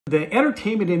The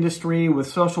entertainment industry with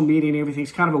social media and everything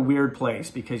is kind of a weird place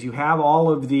because you have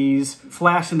all of these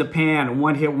flash in the pan,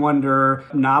 one-hit wonder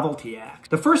novelty acts.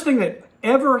 The first thing that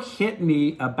ever hit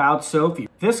me about Sophie,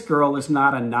 this girl is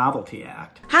not a novelty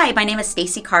act. Hi, my name is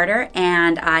Stacy Carter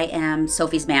and I am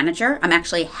Sophie's manager. I'm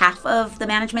actually half of the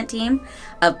management team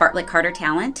of Bartlett Carter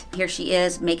Talent. Here she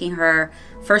is making her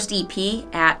first EP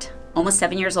at almost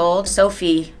 7 years old.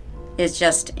 Sophie is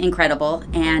just incredible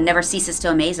and never ceases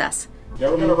to amaze us. Yeah,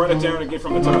 we're gonna run it down and get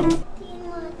from the top.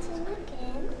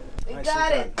 We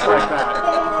got it.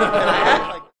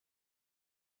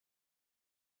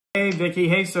 Hey Vicky,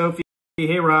 hey Sophie,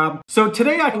 hey Rob. So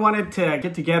today I wanted to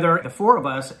get together, the four of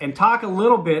us, and talk a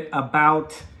little bit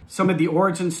about some of the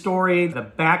origin story, the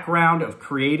background of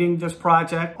creating this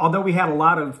project. Although we had a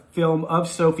lot of film of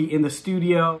Sophie in the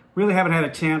studio, really haven't had a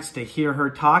chance to hear her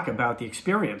talk about the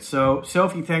experience. So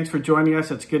Sophie, thanks for joining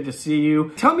us. It's good to see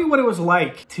you. Tell me what it was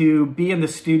like to be in the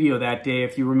studio that day,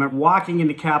 if you remember walking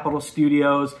into Capitol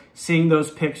Studios, seeing those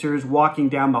pictures, walking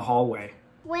down the hallway.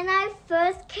 When I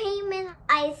first came in,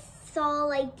 I saw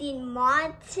like Dean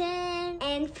Martin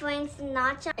and Frank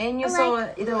Sinatra. And you saw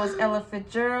there was Ella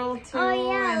Fitzgerald too.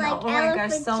 Oh yeah, and like oh my Ella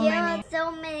gosh, Fitzgerald.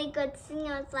 So many good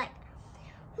singers. Like,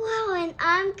 wow, and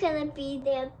I'm gonna be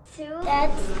there too.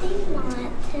 That's Dean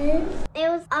Martin. It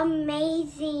was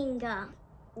amazing.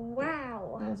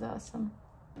 Wow. That was awesome.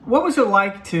 What was it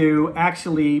like to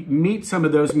actually meet some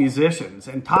of those musicians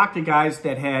and talk to guys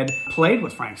that had played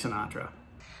with Frank Sinatra?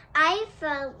 I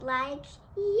felt like,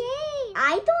 yay!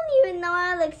 I don't even know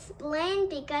how to explain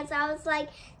because I was like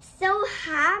so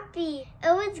happy.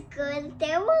 It was good.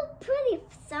 They were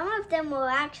some of them were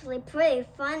actually pretty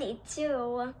funny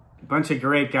too. A bunch of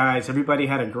great guys. Everybody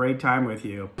had a great time with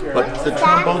you. But the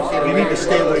trombones, you need to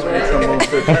stay away from the trombones.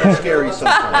 They're kind of scary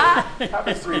sometimes.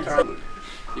 Happy 3 times.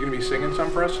 You gonna be singing some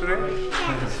for us today?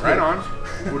 Right on.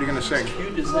 What are you gonna sing?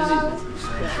 Well,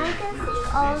 I can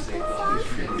all the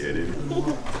songs. Yeah, dude.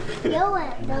 You'll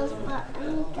let those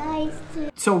guys too.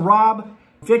 So Rob,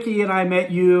 Vicky and I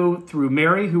met you through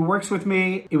Mary, who works with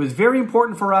me. It was very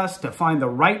important for us to find the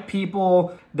right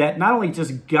people that not only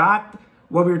just got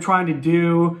what we were trying to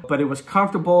do, but it was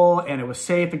comfortable and it was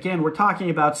safe. Again, we're talking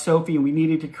about Sophie and we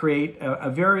needed to create a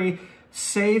very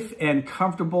safe and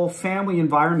comfortable family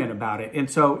environment about it. And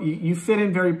so you fit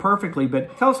in very perfectly,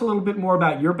 but tell us a little bit more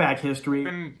about your back history.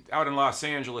 I've been out in Los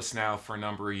Angeles now for a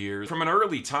number of years. From an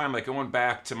early time, like going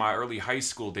back to my early high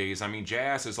school days, I mean,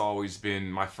 jazz has always been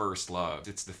my first love.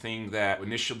 It's the thing that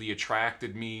initially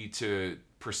attracted me to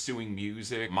pursuing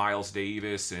music. Miles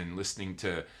Davis and listening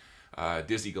to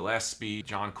Dizzy Gillespie,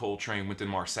 John Coltrane, Wynton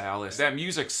Marsalis. That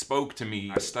music spoke to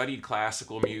me. I studied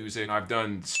classical music. I've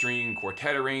done string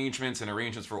quartet arrangements and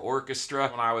arrangements for orchestra.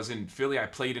 When I was in Philly, I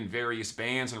played in various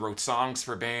bands and wrote songs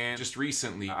for bands. Just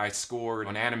recently, I scored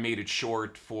an animated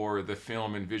short for the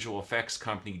film and visual effects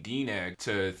company DNEG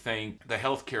to thank the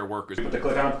healthcare workers. Put the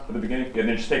clip down at the beginning, and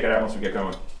then just take it out once we get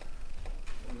going.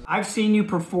 I've seen you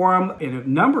perform in a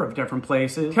number of different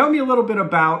places. Tell me a little bit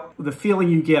about the feeling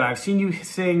you get. I've seen you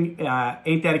sing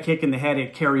Ain't That a Kick in the Head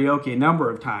at karaoke a number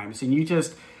of times, and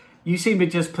you seem to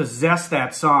just possess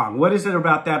that song. What is it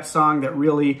about that song that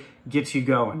really gets you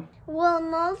going? Well,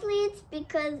 mostly it's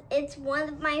because it's one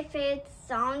of my favorite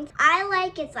songs. I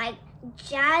like it's like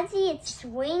jazzy, it's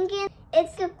swinging,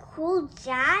 it's a cool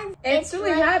jazz. It's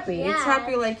really like, happy. Yeah, it's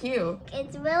happy like you.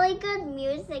 It's really good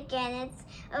music and it's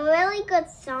a really good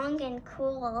song and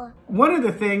cool. One of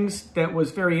the things that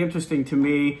was very interesting to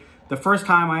me, the first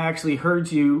time I actually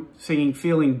heard you singing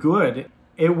Feeling Good,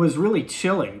 it was really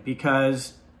chilling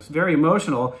because it's very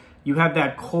emotional. You have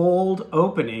that cold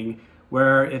opening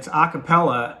where it's a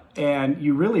cappella and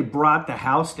you really brought the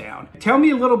house down. Tell me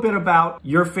a little bit about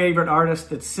your favorite artist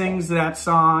that sings that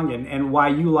song and why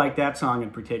you like that song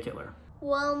in particular.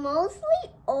 Well, mostly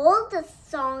all the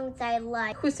songs I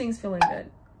like. Who sings Feeling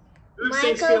Good? Who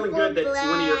sings Feeling Good that's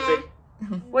one of your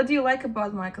favorites? What do you like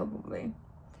about Michael Buble?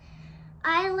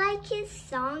 I like his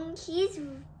song. He's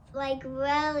like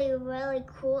really, really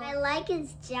cool. I like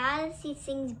his jazz. He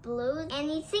sings blues and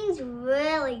he sings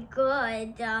really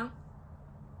good.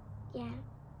 Yeah.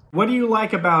 What do you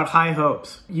like about High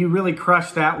Hopes? You really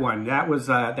crushed that one. That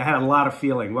had a lot of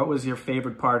feeling. What was your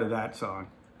favorite part of that song?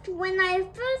 When I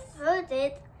first heard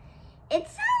it, it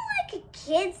sounded like a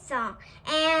kid's song.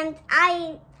 And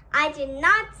I did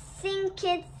not sing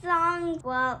kids songs.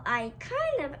 Well, I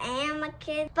kind of am a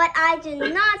kid, but I do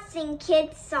not sing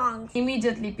kids songs.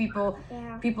 Immediately people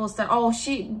start, oh,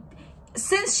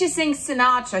 since she sings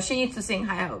Sinatra, she needs to sing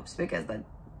High Hopes because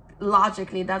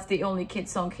logically that's the only kid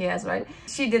song he has, right?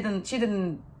 She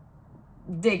didn't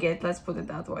dig it, let's put it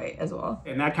that way as well.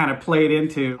 And that kind of played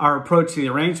into our approach to the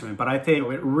arrangement, but I think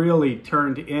it really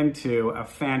turned into a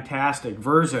fantastic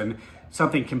version,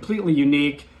 something completely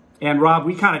unique. And Rob,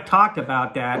 we kind of talked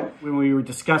about that when we were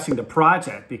discussing the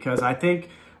project, because I think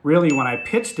really when I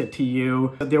pitched it to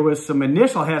you, there was some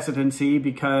initial hesitancy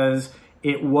because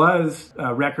it was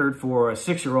a record for a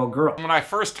 6-year-old girl. When I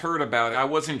first heard about it, I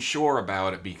wasn't sure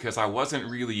about it because I wasn't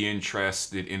really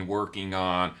interested in working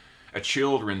on a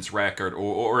children's record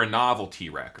or a novelty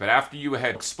record. But after you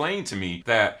had explained to me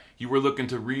that you were looking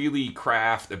to really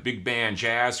craft a big band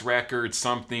jazz record,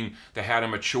 something that had a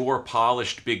mature,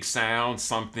 polished, big sound,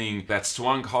 something that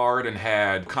swung hard and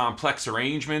had complex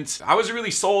arrangements, I was really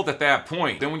sold at that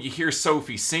point. Then when you hear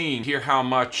Sophie sing, hear how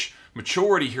much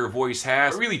maturity her voice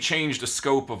has, it really changed the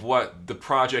scope of what the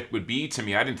project would be to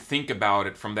me. I didn't think about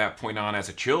it from that point on as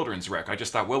a children's record. I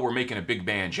just thought, well, we're making a big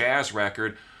band jazz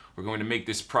record. We're going to make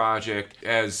this project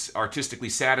as artistically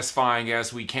satisfying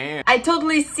as we can. I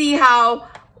totally see how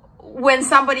when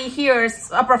somebody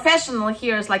hears, a professional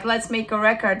hears, like, let's make a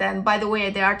record, and by the way,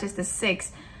 the artist is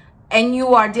 6, and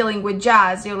you are dealing with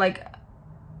jazz, you're like,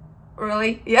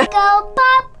 really? Yeah. Go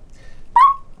pop.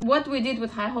 What we did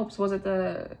with High Hopes, was it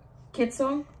a kid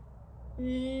song?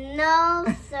 No,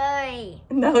 sorry.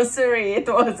 No, sorry, it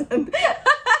wasn't.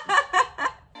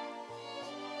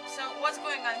 So what's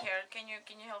going on here? Can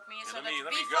you help me? So Let me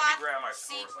that's grab my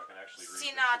scores so I can actually read C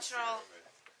this. natural.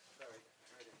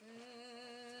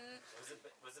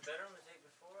 Was it better on the tape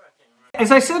before? I can't remember.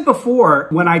 As I said before,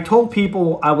 when I told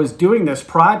people I was doing this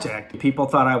project, people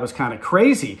thought I was kind of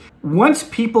crazy. Once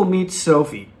people meet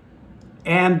Sophie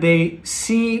and they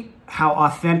see how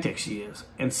authentic she is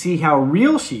and see how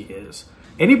real she is,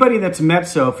 anybody that's met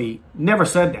Sophie never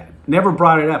said that, never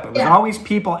brought it up. It was always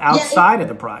people outside of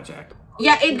the project.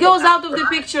 Yeah, it goes out of the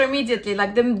picture immediately.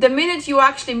 Like the minute you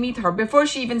actually meet her, before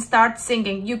she even starts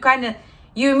singing, you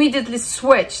immediately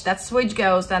switch. That switch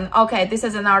goes, then, okay, this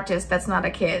is an artist, that's not a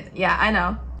kid. Yeah, I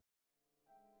know.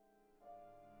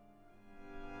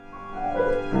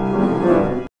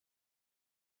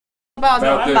 About the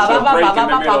break in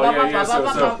the middle, yeah,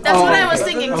 so. That's what I was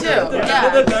thinking too. Yeah.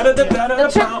 The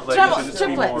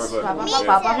triplets.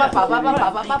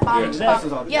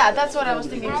 Yeah, that's what I was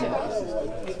thinking too.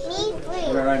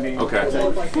 Okay.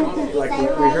 Like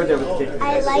we heard that with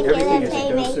I like it if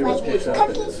they make like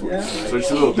cookies. So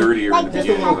it's a little dirtier in the just a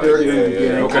beginning. little dirty in the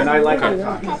beginning, Okay. and I like Okay. the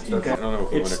contrast. Okay. I don't know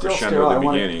if we It's want to still crescendo sterile. at the I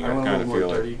want beginning. I a kind little of more feel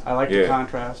like. dirty. I like Yeah. the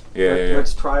contrast. Yeah.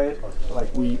 Let's try it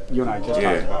like you and I just talked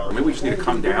Yeah. about. Maybe we just need to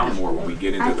come down more when we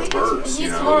get into the verse, you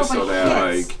needs more know, of so a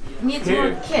that hits. like. Needs Yeah.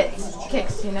 more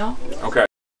kicks, you know? Okay.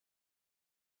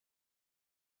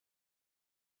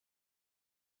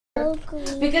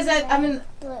 Because I mean,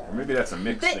 Or maybe that's a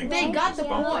mix thing. they got the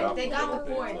Bump it point. up They a got little the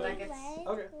bit, point. like- Like it's.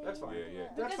 Okay, that's fine. Yeah.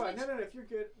 That's fine. Because No, if you're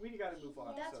good, we got to move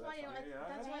on. That's so why. fine.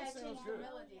 That's why I changed the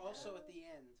melody. Also at the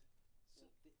end.